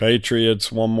 Patriots. Mike?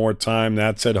 Patriots one more time.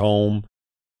 That's at home.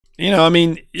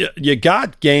 You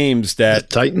got games that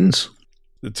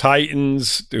the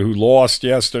Titans who lost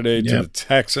yesterday to the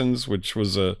Texans, which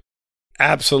was a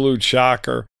absolute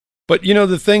shocker. But,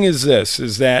 the thing is this,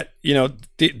 is that,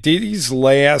 these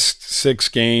last 6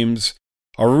 games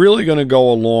are really going to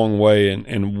go a long way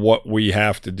in what we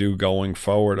have to do going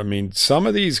forward. I mean, some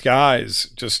of these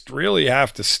guys just really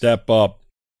have to step up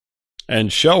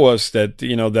and show us that,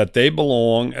 that they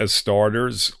belong as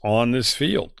starters on this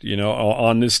field,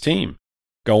 on this team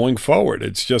going forward.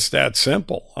 It's just that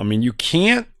simple. I mean, you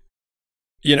can't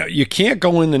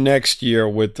go in the next year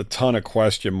with a ton of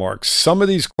question marks. Some of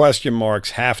these question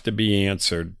marks have to be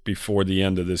answered before the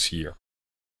end of this year.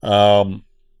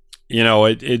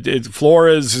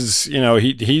 Flores is,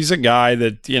 he's a guy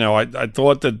that, I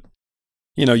thought that,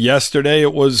 yesterday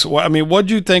it was,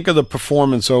 what'd you think of the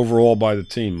performance overall by the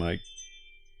team, Mike?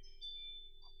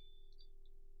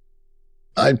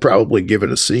 I'd probably give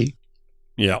it a C.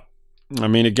 Yeah.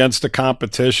 Against the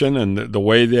competition and the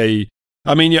way they,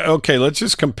 okay, let's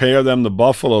just compare them to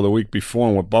Buffalo the week before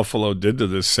and what Buffalo did to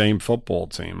this same football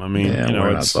team.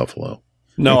 We're not Buffalo.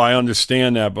 No, I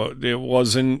understand that, but it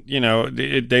wasn't,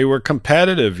 they were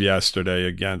competitive yesterday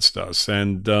against us.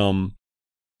 And,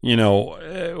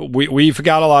 we've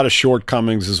got a lot of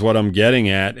shortcomings is what I'm getting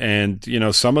at. And,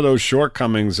 some of those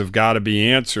shortcomings have got to be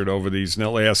answered over these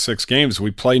last 6 games.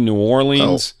 We play New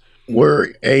Orleans.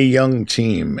 We're a young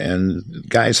team and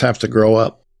guys have to grow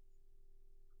up.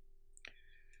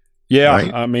 Yeah,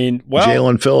 right?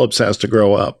 Jalen Phillips has to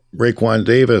grow up. Raekwon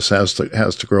Davis has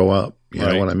to grow up. You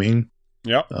know what I mean?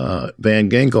 Yep. Van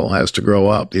Ginkel has to grow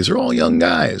up. These are all young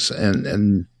guys,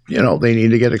 and they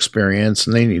need to get experience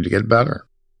and they need to get better.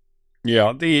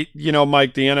 Yeah,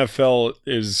 Mike, the NFL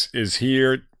is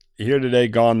here today,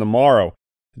 gone tomorrow.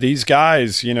 These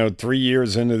guys, 3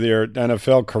 years into their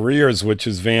NFL careers, which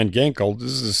is Van Ginkel,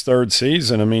 this is his 3rd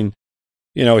season.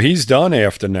 He's done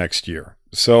after next year.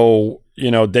 So,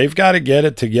 they've got to get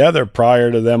it together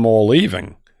prior to them all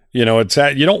leaving. You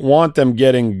don't want them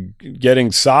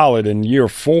getting solid in year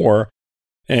 4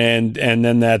 and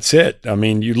then that's it.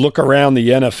 You look around the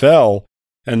NFL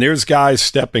and there's guys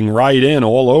stepping right in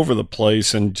all over the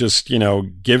place and just,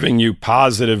 giving you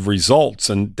positive results.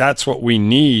 And that's what we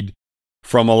need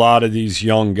from a lot of these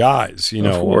young guys,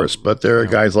 Of course, but there are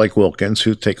guys like Wilkins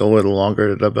who take a little longer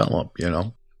to develop,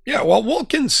 Yeah, well,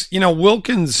 Wilkins,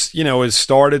 has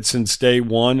started since day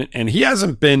one, and he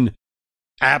hasn't been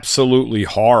absolutely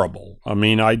horrible. I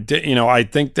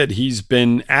think that he's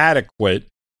been adequate,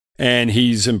 and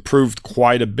he's improved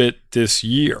quite a bit this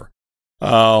year.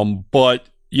 But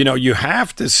you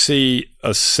have to see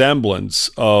a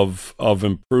semblance of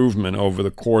improvement over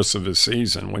the course of a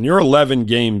season. When you're 11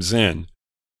 games in,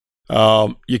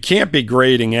 you can't be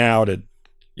grading out at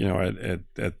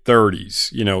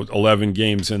 30s, 11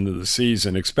 games into the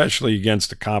season, especially against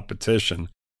the competition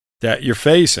that you're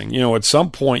facing. At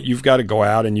some point you've got to go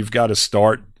out and you've got to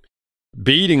start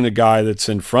beating the guy that's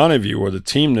in front of you or the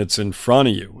team that's in front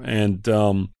of you. And,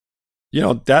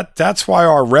 that's why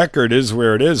our record is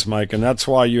where it is, Mike. And that's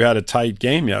why you had a tight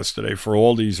game yesterday for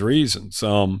all these reasons.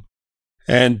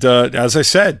 And as I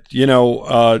said,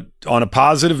 on a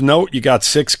positive note, you got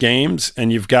 6 games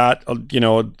and you've got,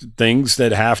 things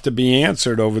that have to be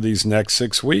answered over these next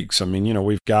 6 weeks.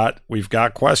 We've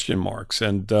got question marks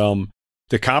and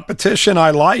the competition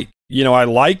I like. I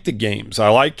like the games. I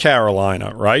like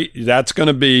Carolina, right? That's going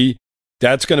to be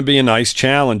That's going to be a nice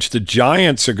challenge. The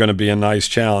Giants are going to be a nice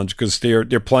challenge because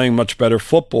they're playing much better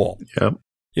football. Yep.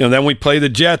 Then we play the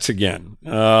Jets again.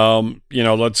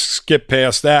 Let's skip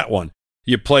past that one.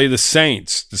 You play the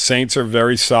Saints. The Saints are a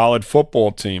very solid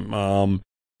football team.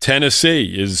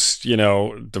 Tennessee is,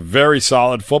 the very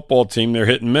solid football team. They're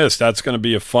hit and miss. That's going to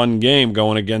be a fun game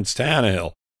going against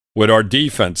Tannehill with our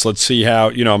defense. Let's see how,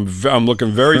 I'm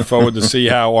looking very forward to see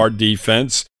how our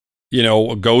defense,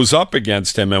 goes up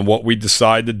against him and what we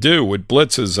decide to do with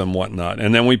blitzes and whatnot.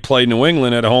 And then we play New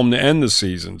England at home to end the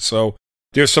season. So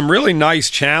there's some really nice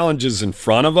challenges in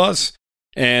front of us,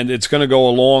 and it's going to go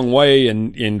a long way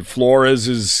in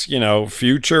Flores'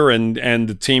 future and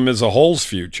the team as a whole's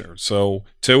future. So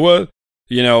Tua,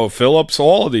 Phillips,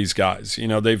 all of these guys,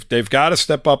 they've got to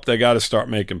step up. They got to start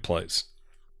making plays.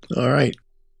 All right.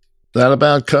 That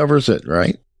about covers it,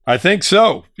 right? I think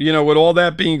so. With all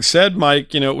that being said,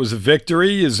 Mike, it was a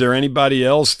victory. Is there anybody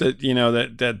else that,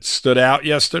 that stood out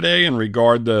yesterday in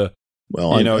regard to,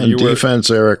 well, on defense,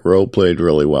 Eric Rowe played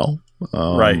really well.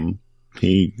 Right.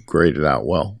 He graded out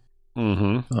well.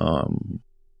 Mm-hmm.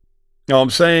 I'm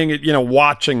saying it,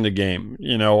 watching the game,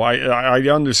 I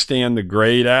understand the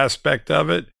grade aspect of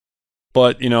it,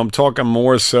 but, I'm talking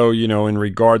more so, in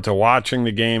regard to watching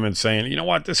the game and saying, you know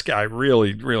what, this guy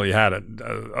really, really had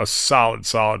a solid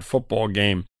football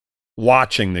game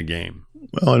watching the game.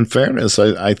 Well, in fairness,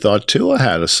 I thought Tua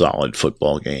had a solid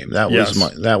football game. That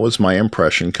was my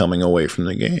impression coming away from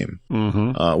the game.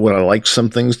 Mm-hmm. Would I like some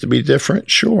things to be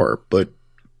different? Sure, but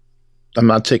I'm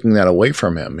not taking that away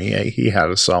from him. He had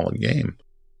a solid game.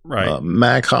 Right.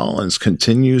 Mac Hollins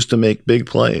continues to make big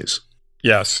plays.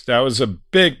 Yes, that was a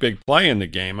big play in the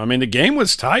game. I mean, the game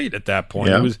was tight at that point.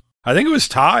 Yeah. I think it was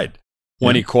tied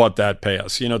when he caught that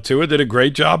pass. Tua did a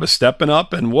great job of stepping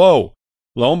up, and whoa.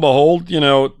 Lo and behold,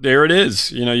 there it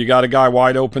is. You got a guy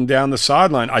wide open down the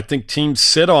sideline. I think teams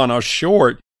sit on us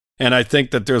short, and I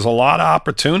think that there's a lot of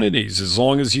opportunities as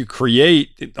long as you create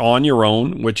it on your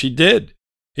own, which he did.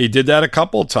 He did that a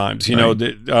couple of times. Right.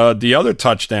 The other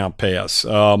touchdown pass.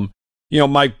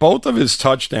 Mike, both of his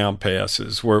touchdown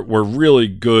passes were really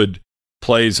good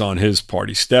plays on his part.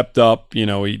 He stepped up. He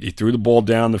threw the ball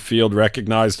down the field,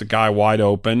 recognized the guy wide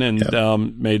open,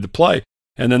 and made the play.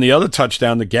 And then the other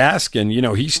touchdown, the Gaskin,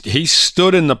 he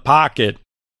stood in the pocket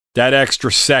that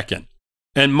extra second.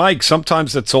 And Mike,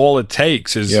 sometimes that's all it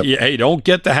takes is, hey, don't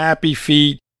get the happy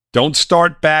feet. Don't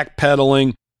start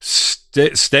backpedaling.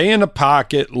 Stay in the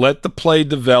pocket. Let the play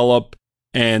develop.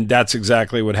 And that's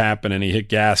exactly what happened. And he hit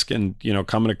Gaskin,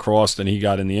 coming across, and he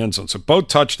got in the end zone. So both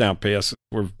touchdown passes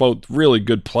were both really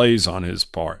good plays on his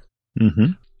part.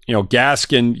 Mm-hmm.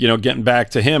 Gaskin, getting back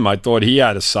to him, I thought he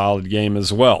had a solid game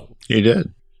as well. He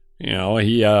did.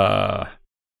 He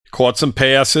caught some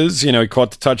passes. He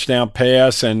caught the touchdown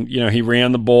pass, and, he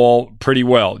ran the ball pretty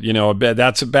well.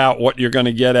 That's about what you're going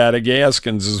to get out of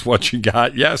Gaskins is what you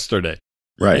got yesterday.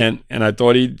 Right. And I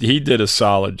thought he did a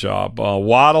solid job.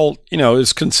 Waddle,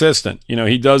 is consistent.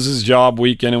 He does his job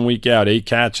week in and week out. 8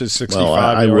 catches, 65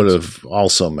 yards. I would have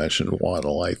also mentioned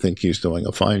Waddle. I think he's doing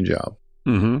a fine job.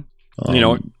 Mm-hmm.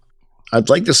 I'd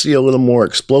like to see a little more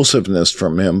explosiveness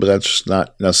from him, but that's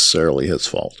not necessarily his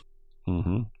fault.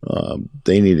 Mm-hmm.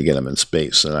 They need to get him in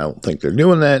space, and I don't think they're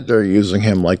doing that. They're using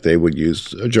him like they would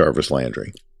use Jarvis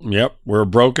Landry. Yep, we're a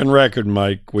broken record,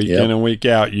 Mike, week in and week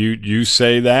out. You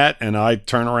say that, and I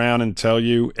turn around and tell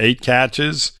you 8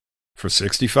 catches for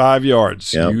 65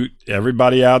 yards. Yep.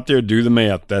 Everybody out there, do the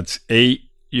math. That's 8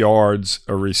 yards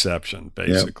a reception,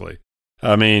 basically.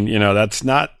 Yep. I mean, that's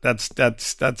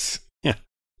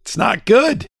it's not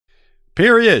good.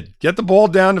 Period. Get the ball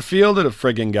down the field to the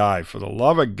friggin' guy. For the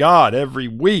love of God, every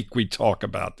week we talk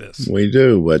about this. We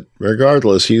do, but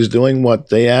regardless, he's doing what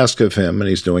they ask of him, and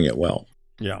he's doing it well.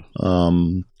 Yeah.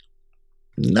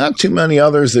 Not too many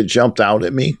others that jumped out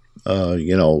at me.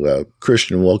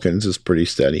 Christian Wilkins is pretty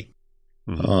steady.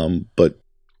 Mm-hmm. But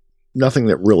nothing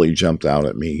that really jumped out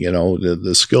at me.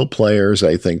 The skill players,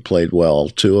 I think, played well.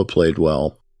 Tua played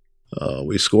well.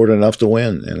 We scored enough to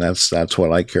win, and that's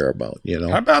what I care about.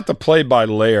 How about the play by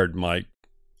Laird, Mike,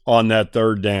 on that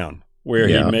third down, where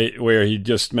he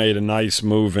just made a nice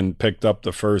move and picked up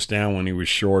the first down when he was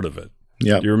short of it?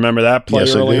 Yeah. Do you remember that play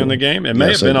early in the game? It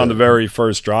may have been on the very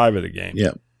first drive of the game.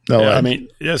 Yeah. No, go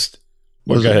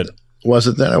ahead. Was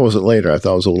it then or was it later? I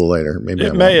thought it was a little later. Maybe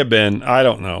it may have been. I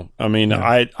don't know. I mean,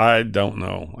 I don't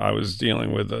know. I was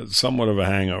dealing with somewhat of a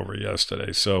hangover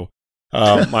yesterday, so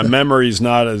my memory's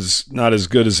not as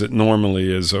good as it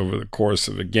normally is over the course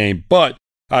of a game. But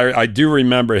I do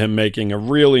remember him making a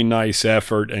really nice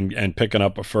effort and picking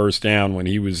up a first down when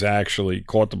he was actually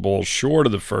caught the ball short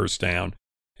of the first down.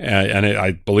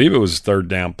 I believe it was third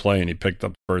down play, and he picked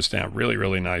up the first down. Really,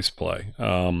 really nice play.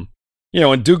 And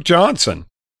Duke Johnson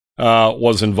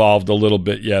was involved a little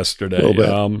bit yesterday.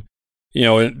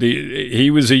 He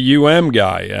was a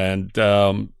guy, and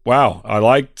wow, I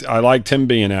liked him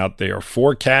being out there.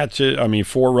 4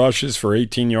 rushes for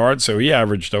 18 yards, so he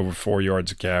averaged over 4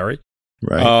 yards a carry.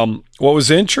 Right. What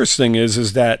was interesting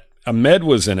is that Ahmed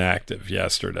was inactive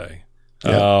yesterday.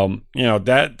 Yeah.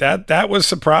 That was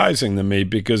surprising to me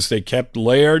because they kept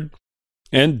Laird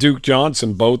and Duke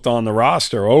Johnson both on the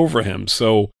roster over him.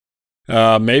 So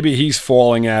maybe he's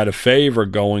falling out of favor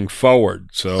going forward.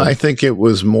 So I think it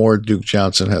was more Duke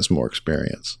Johnson has more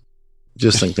experience.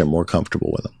 Just think they're more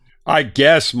comfortable with him. I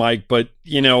guess, Mike, but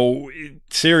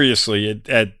seriously,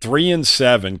 at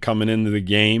 3-7 coming into the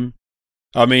game,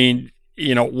 I mean,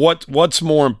 what's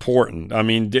more important? I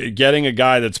mean, getting a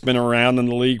guy that's been around in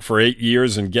the league for 8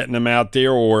 years and getting him out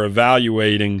there, or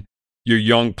evaluating your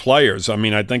young players? I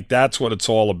mean, I think that's what it's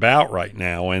all about right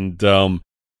now. And,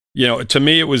 to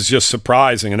me, it was just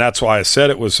surprising. And that's why I said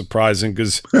it was surprising,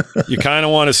 because you kind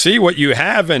of want to see what you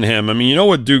have in him. I mean, you know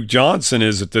what Duke Johnson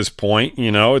is at this point.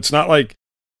 It's not like,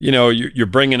 you're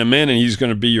bringing him in and he's going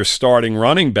to be your starting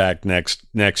running back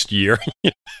next year.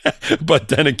 But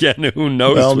then again, who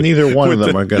knows? Well, neither one of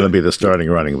them are going to be the starting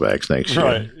running backs next year.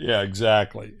 Right. Yeah,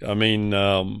 exactly. I mean,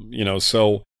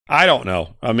 so I don't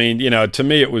know. I mean, to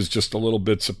me, it was just a little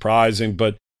bit surprising,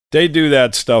 but they do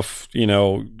that stuff,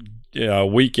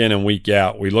 week in and week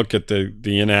out. We look at the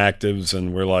inactives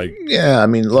and we're like, yeah, I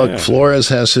mean, look, Flores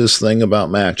has his thing about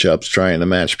matchups, trying to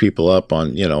match people up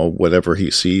on, whatever he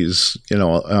sees,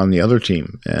 on the other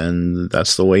team. And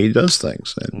that's the way he does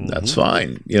things. And that's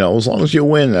fine. As long as you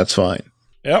win, that's fine.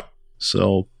 Yep.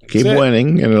 So keep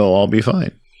winning and it'll all be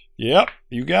fine. Yep.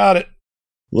 You got it.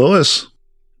 Lewis.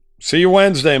 See you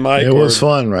Wednesday, Mike. It was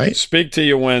fun, right? Speak to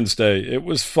you Wednesday. It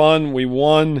was fun. We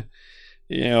won.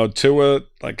 Tua,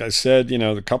 like I said,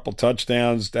 the couple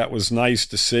touchdowns, that was nice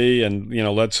to see. And,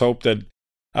 let's hope that,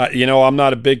 I'm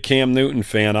not a big Cam Newton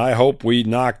fan. I hope we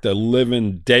knock the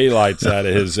living daylights out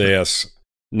of his ass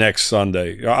next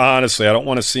Sunday. Honestly, I don't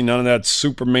want to see none of that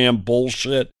Superman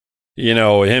bullshit.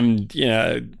 Him,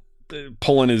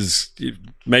 pulling his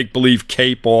make-believe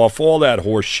cape off, all that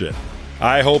horse shit.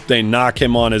 I hope they knock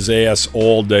him on his ass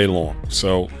all day long.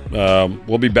 So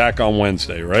we'll be back on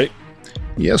Wednesday, right?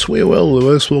 Yes, we will,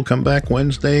 Lewis. We'll come back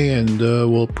Wednesday and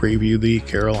we'll preview the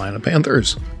Carolina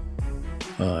Panthers.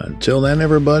 Until then,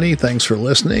 everybody, thanks for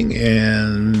listening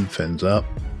and fins up.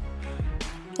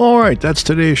 All right, that's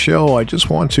today's show. I just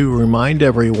want to remind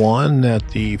everyone that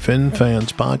the Fin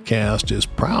Fans Podcast is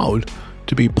proud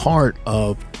to be part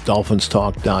of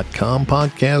DolphinsTalk.com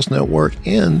podcast network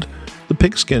and the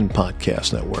Pigskin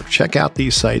Podcast Network. Check out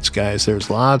these sites, guys. There's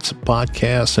lots of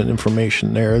podcasts and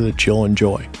information there that you'll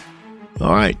enjoy.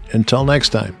 All right, until next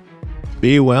time,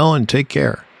 be well and take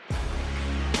care.